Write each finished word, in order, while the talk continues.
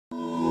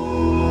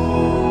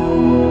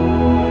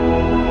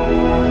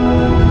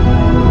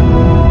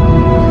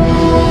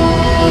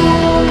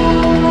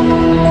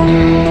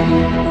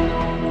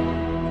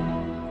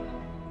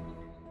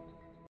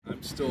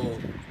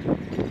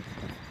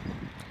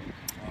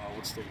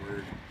what's the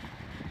word,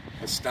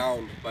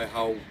 astounded by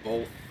how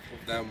both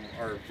of them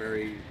are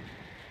very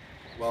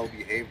well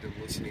behaved and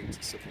listening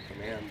to simple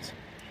commands.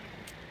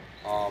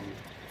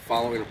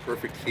 Following a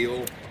perfect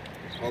heel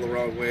all the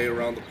wrong way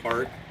around the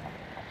park.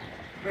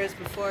 Whereas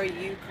before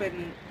you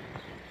couldn't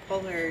pull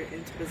her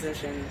into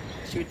position,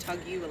 she would tug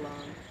you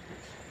along.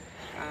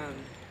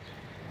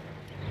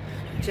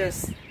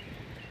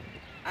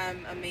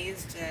 I'm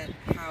amazed at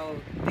how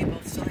they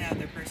both still have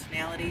their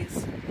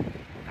personalities.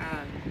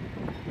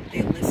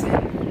 They listen.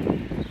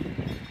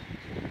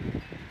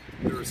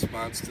 The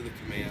response to the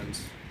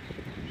commands.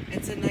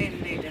 It's a night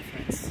and day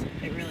difference.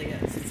 It really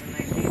is. It's a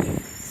night and day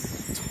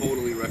difference.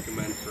 Totally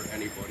recommend for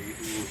anybody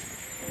who,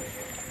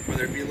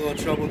 whether it be a little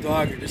trouble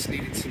dog or just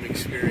needing some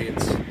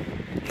experience.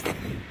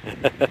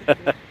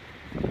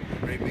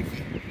 Right,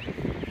 Mickey?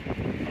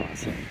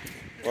 Awesome.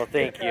 Well,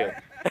 thank you.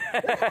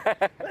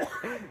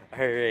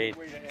 All right.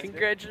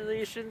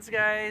 Congratulations,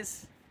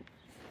 guys.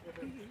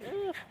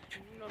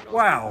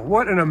 Wow,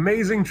 what an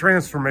amazing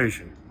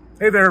transformation.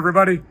 Hey there,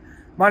 everybody.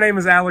 My name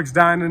is Alex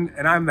Dinan,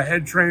 and I'm the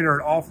head trainer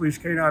at Off Leash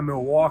Canine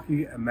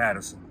Milwaukee and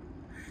Madison.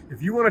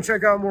 If you want to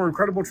check out more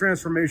incredible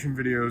transformation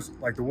videos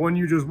like the one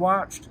you just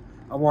watched,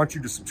 I want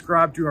you to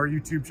subscribe to our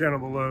YouTube channel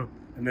below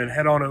and then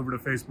head on over to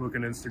Facebook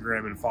and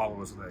Instagram and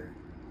follow us there.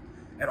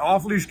 At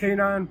Off Leash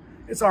Canine,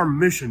 it's our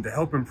mission to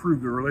help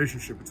improve the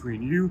relationship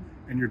between you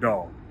and your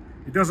dog.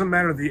 It doesn't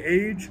matter the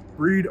age,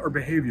 breed, or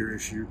behavior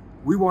issue,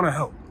 we want to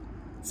help.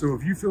 So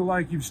if you feel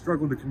like you've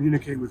struggled to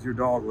communicate with your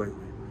dog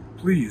lately,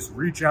 please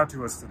reach out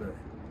to us today.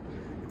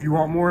 If you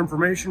want more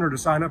information or to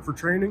sign up for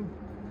training,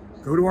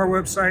 go to our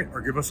website or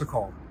give us a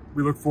call.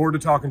 We look forward to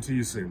talking to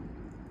you soon.